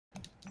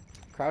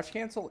Crouch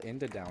cancel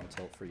into down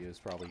tilt for you is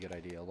probably a good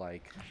idea.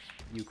 Like,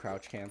 you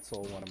crouch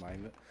cancel one of my...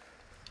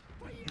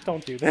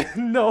 Don't do that.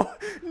 No!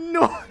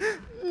 No!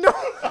 No!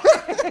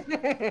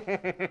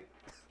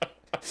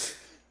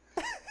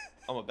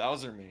 I'm a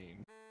Bowser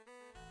main.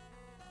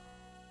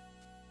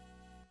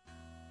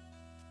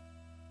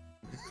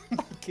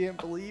 I can't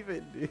believe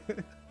it,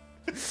 dude.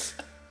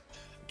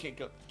 Can't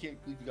believe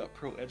you got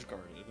pro edge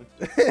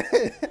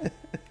guarded.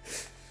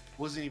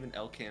 Wasn't even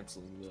L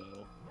canceling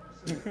though.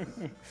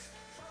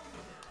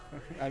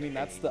 I mean,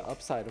 that's the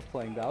upside of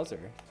playing Bowser.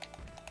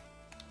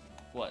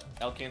 What?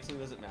 L canceling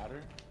doesn't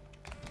matter?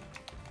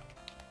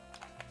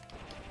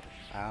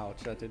 Ouch,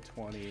 that did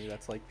 20.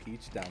 That's like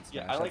Peach down smash.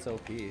 Yeah, That's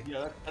OP.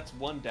 Yeah, that's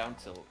one down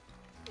tilt.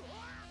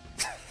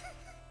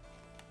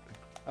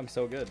 I'm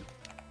so good.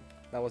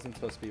 That wasn't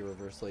supposed to be a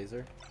reverse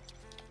laser.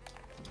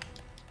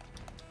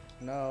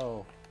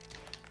 No.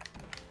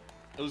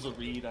 It was a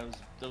read. That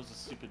was a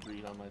stupid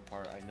read on my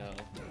part. I know.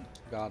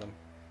 Got him.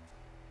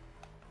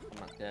 I'm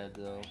not dead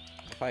though.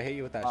 If I hit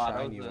you with that That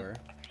shine, was you were.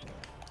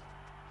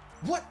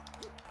 What?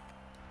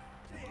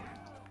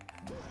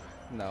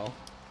 No.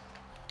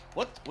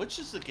 Which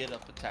is the get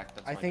up attack?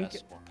 That's I my think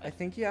best one. I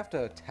think you have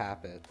to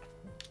tap it.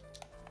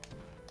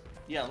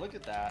 Yeah, look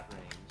at that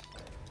range.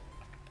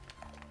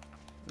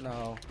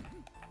 No.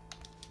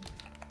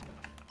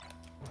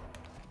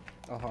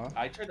 Uh-huh.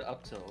 I tried to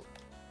up tilt.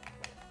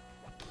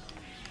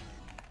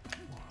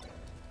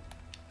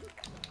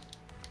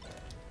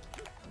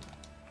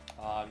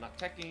 I'm not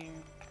checking.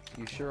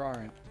 You sure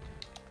aren't.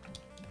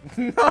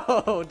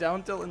 No!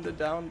 Down tilt into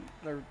down,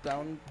 or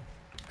down,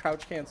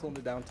 crouch cancel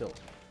into down tilt.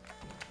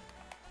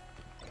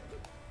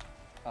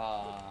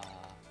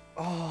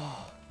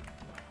 Oh.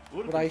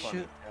 What I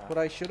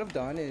should have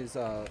done is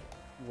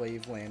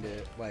wave land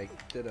it, like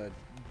did a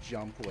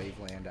jump wave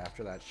land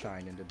after that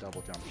shine into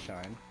double jump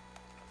shine.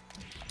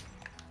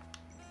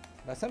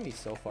 That sent me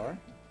so far.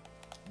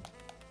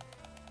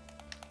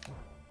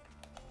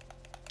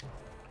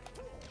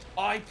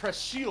 I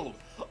pressed shield.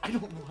 I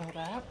don't know how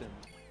that happened.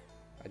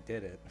 I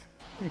did it.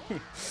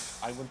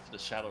 I went for the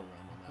shadow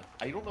realm on that.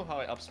 I don't know how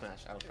I up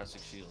smash out of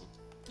pressing shield.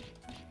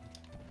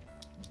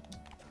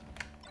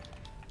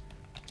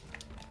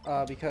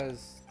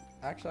 Because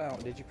actually, I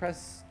don't. Did you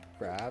press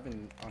grab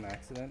on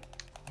accident?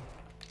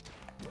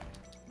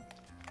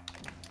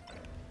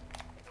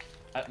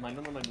 None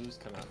of my moves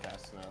come out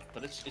fast enough,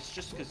 but it's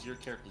just because your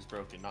character's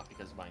broken, not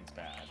because mine's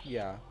bad.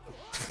 Yeah.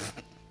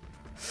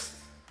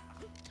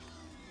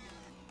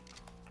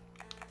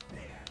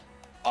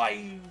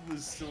 I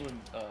was still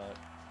in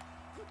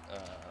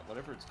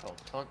whatever it's called,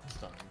 taunt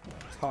stun.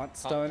 Taunt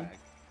stun? Lag.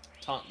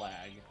 Taunt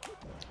lag.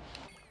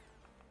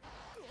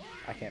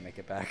 I can't make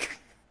it back.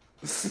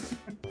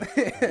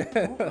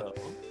 Cool,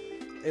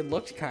 It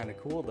looked kind of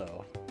cool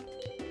though.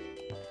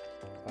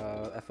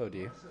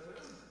 FOD.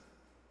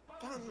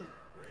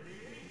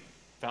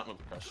 Fountain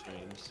of Crush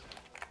streams.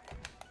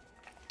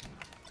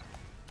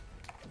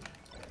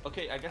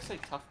 Okay, I guess I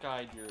tough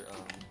guide your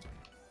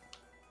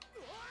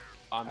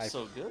I'm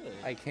so good.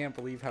 I can't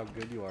believe how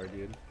good you are,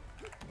 dude.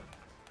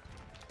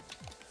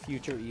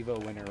 Future Evo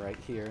winner right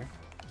here.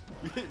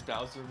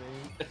 Bowser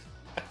main.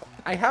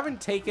 I haven't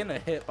taken a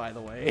hit, by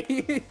the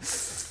way.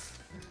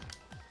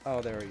 Oh,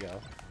 there we go.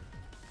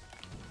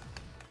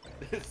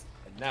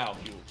 And now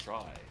he will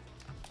try.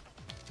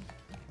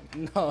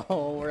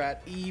 No, we're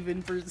at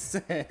even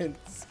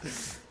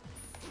percents.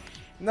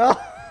 No.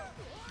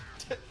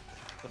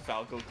 The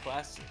Falco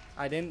Classic.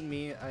 I didn't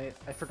mean.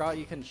 I forgot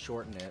you can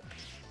shorten it.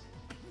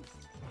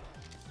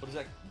 What does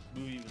that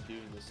move even do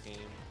in this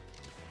game?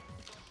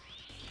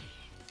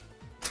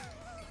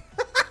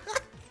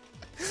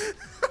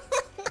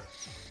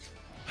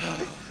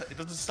 It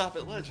doesn't stop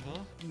at ledge,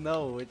 huh?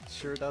 No, it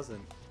sure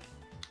doesn't.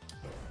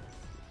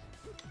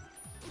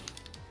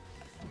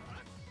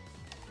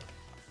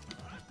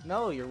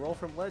 No, your roll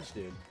from ledge,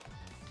 dude.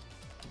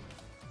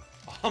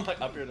 Oh, my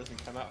up air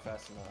doesn't come out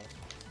fast enough.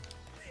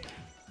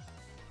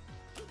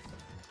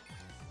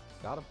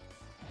 Got him.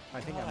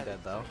 I think I'm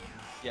dead though.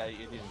 Yeah, you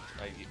didn't.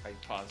 I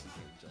paused and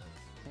didn't jump.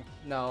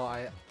 No,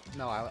 I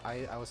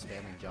was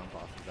spamming jump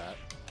off of that.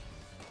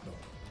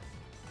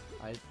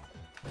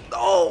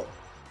 No!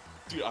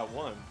 Dude, I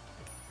won.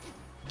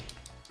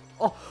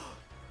 Oh!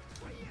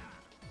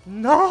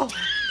 No!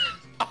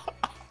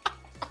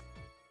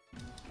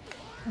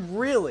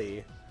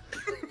 Really?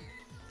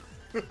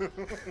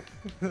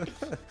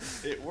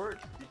 It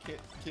worked. You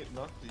can't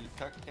knock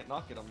can't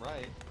knock it. I'm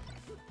right.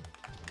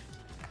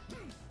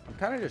 I'm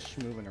kind of just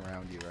moving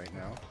around you right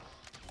now.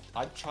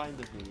 I'm trying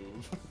to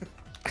move.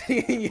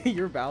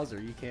 You're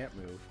Bowser. You can't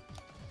move.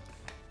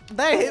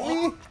 That hit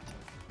me.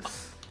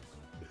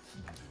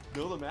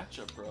 Know the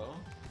matchup, bro.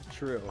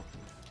 True.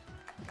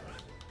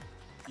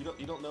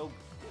 You don't know.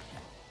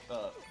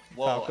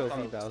 Falco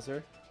v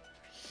Bowser.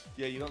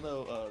 Yeah, you don't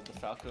know the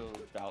Falco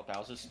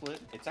Bowser split.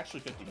 It's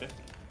actually 50-50.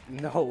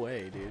 No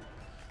way, dude.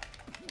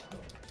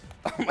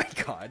 Oh my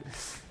god.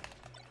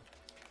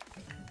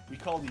 We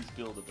call these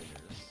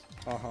Build-A-Bears.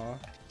 Uh-huh.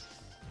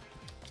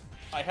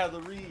 I had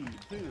the read,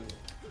 too.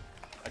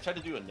 I tried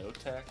to do a no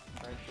tech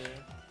right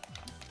there.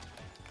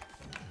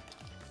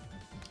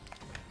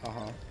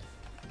 Uh-huh.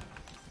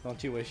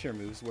 Don't you wish your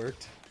moves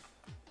worked?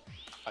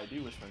 I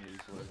do wish my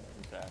moves would,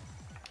 in fact.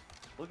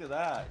 Look at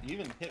that. You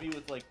even hit me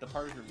with like the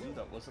part of your move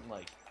that wasn't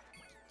like...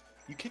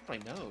 You kicked my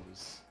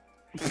nose.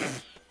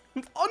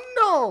 Oh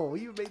no!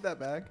 You made that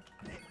back.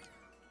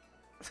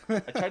 I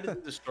tried to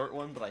do the short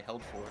one, but I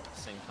held forward at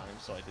the same time,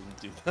 so I didn't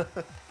do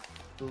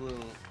the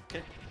little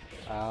kick.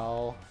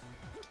 Ow.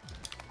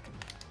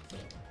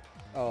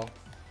 Oh.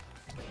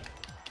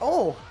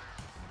 Oh!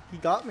 He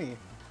got me.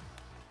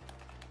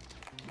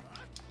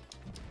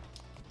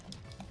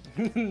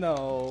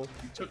 No.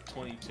 You took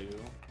 22.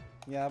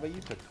 Yeah, but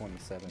you took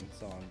 27,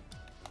 so I'm...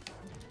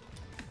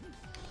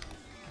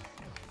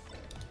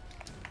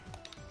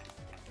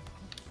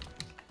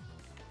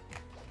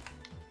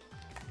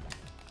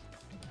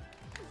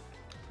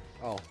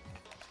 Oh.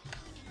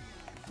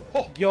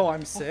 Oh. Yo,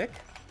 I'm sick.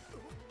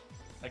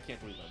 I can't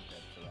believe I'm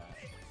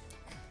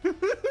dead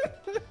for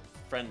that.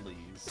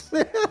 Friendlies.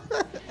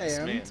 This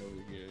man And?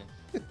 over here.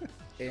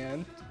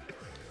 And?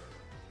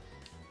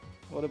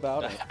 What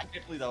about it? I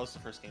can't believe that was the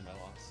first game I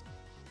lost.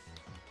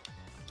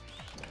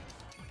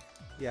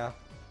 Yeah.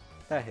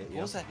 That hit you.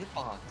 What was that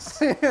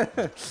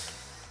hitbox?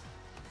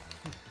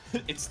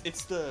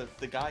 it's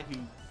the guy who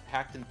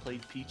hacked and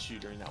played Pichu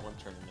during that one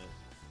tournament.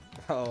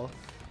 Oh.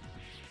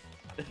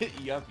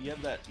 you have the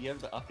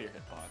up air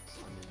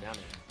hitbox on your down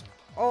air.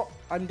 Oh,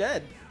 I'm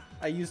dead.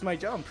 I used my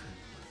jump.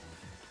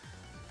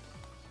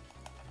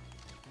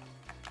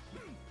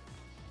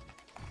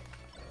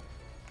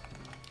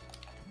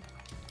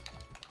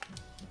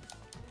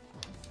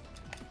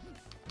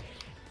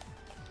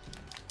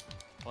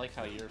 I like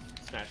how your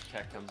smash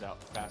attack comes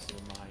out faster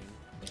than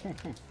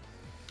mine.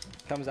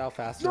 Comes out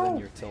faster than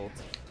your tilt.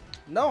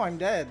 No, I'm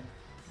dead.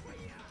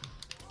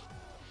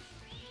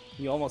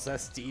 You almost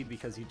SD'd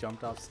because you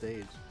jumped off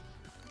stage.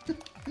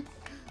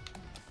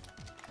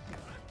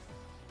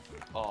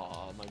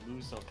 Aw, my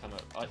moves don't come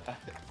out.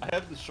 I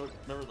have the short.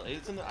 Remember,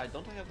 isn't it?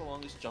 Don't I have the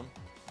longest jump?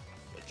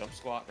 The jump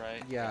squat,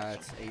 right? Yeah,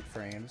 it's 8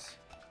 frames.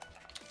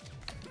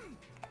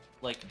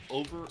 Like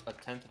over a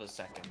tenth of a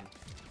second.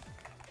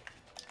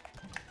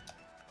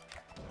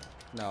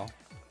 No.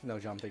 No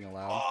jumping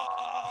allowed.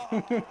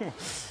 Ah!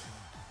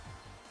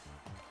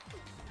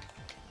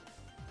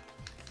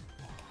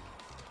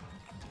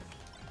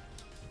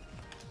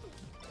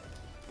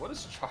 What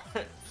is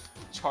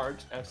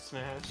charge F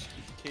smash?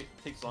 It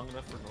takes long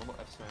enough for normal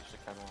F smash to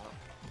come out.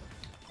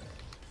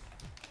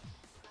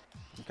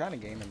 I'm kind of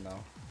gaming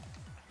though.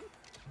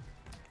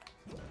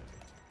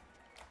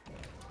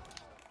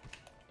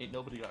 Ain't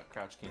nobody got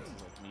crouch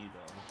cancels like me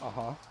though.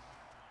 Uh-huh.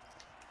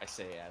 I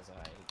say as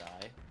I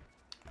die.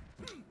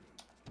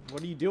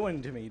 What are you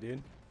doing to me,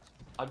 dude?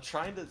 I'm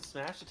trying to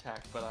smash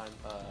attack, but I'm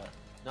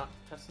not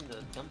pressing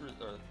the numbers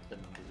or the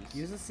numbers.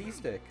 Use a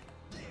C-stick.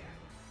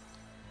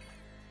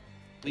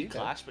 We You dead.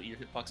 clash, but your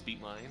hitbox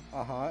beat mine.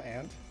 Uh-huh,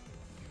 and?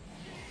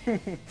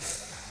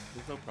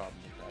 There's no problem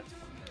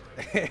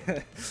with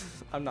that.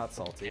 I'm not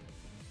salty.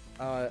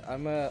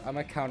 I'm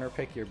a counter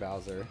pick your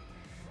Bowser.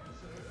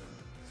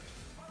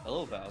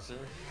 Hello, Bowser.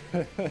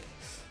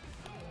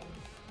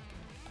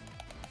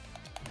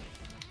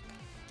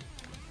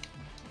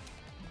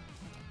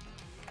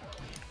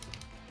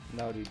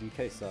 No, dude,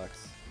 DK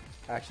sucks.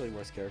 Actually,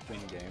 worst character in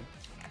the game.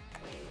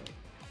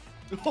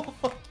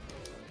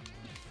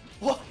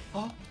 What?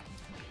 Huh?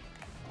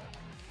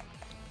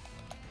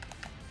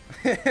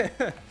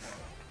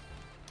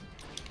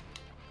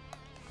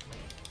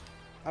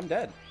 I'm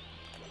dead.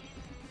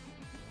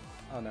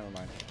 Oh, never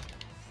mind.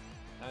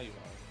 Now you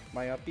are.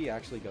 My up B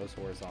actually goes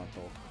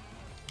horizontal.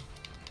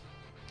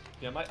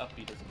 Yeah, my up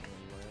B doesn't go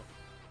anywhere.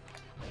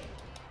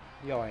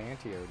 Yo, I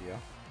anti-O'd you.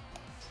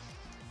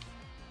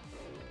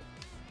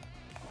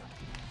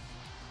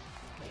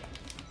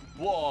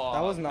 Whoa!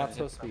 That was what not kind of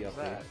supposed to be hitbox up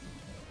was there.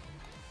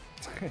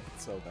 that?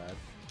 It's so bad.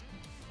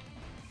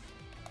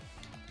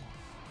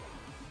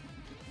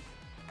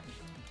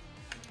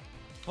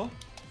 Huh?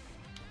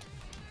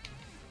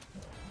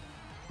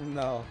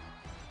 No.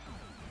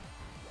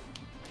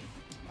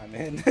 I'm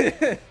in.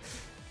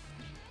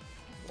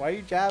 Why are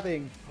you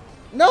jabbing?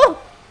 No!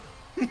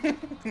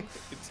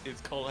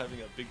 It's called having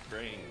a big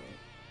brain.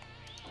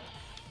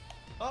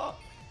 Oh!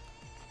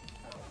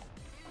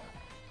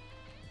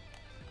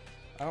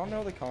 I don't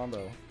know the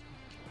combo.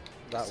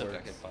 That Still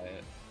got works. hit by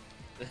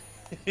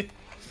it.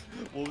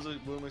 What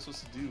am I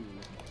supposed to do?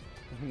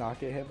 Not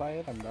get hit by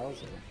it? I'm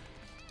Bowser.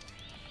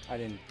 I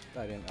didn't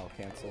L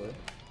cancel it.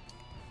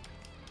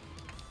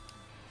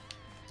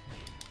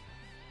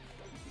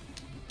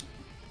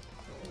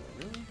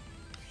 Really?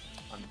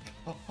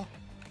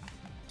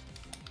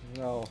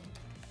 No.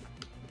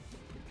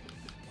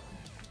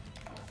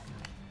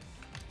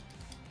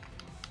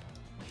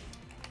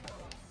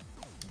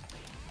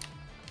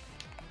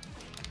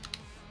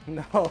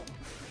 No.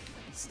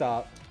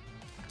 Stop.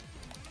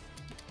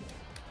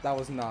 That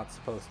was not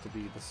supposed to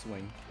be the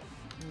swing.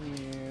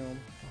 Yeah.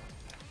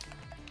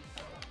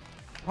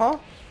 Huh?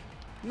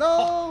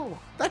 No!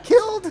 That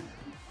killed!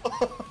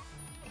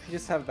 You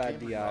just have bad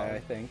Gamer DI, I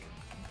dog. think.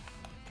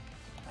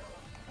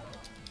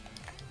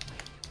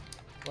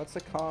 What's a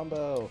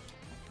combo?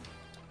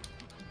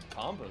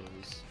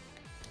 Combos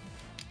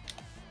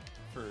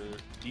for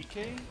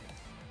DK.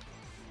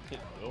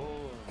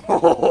 Oh,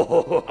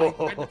 I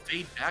tried to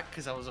fade back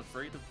because I was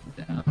afraid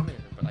of down air,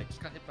 but I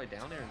just got hit by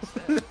down air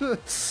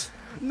instead.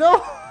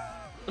 No!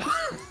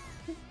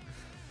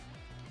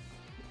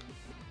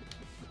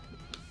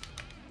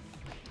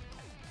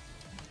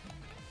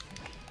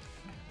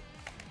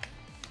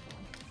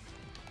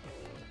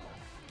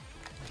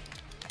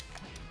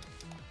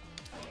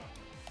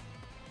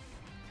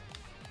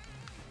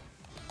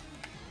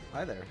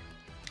 Hi there.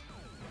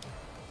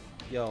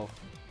 Yo.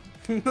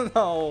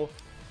 No.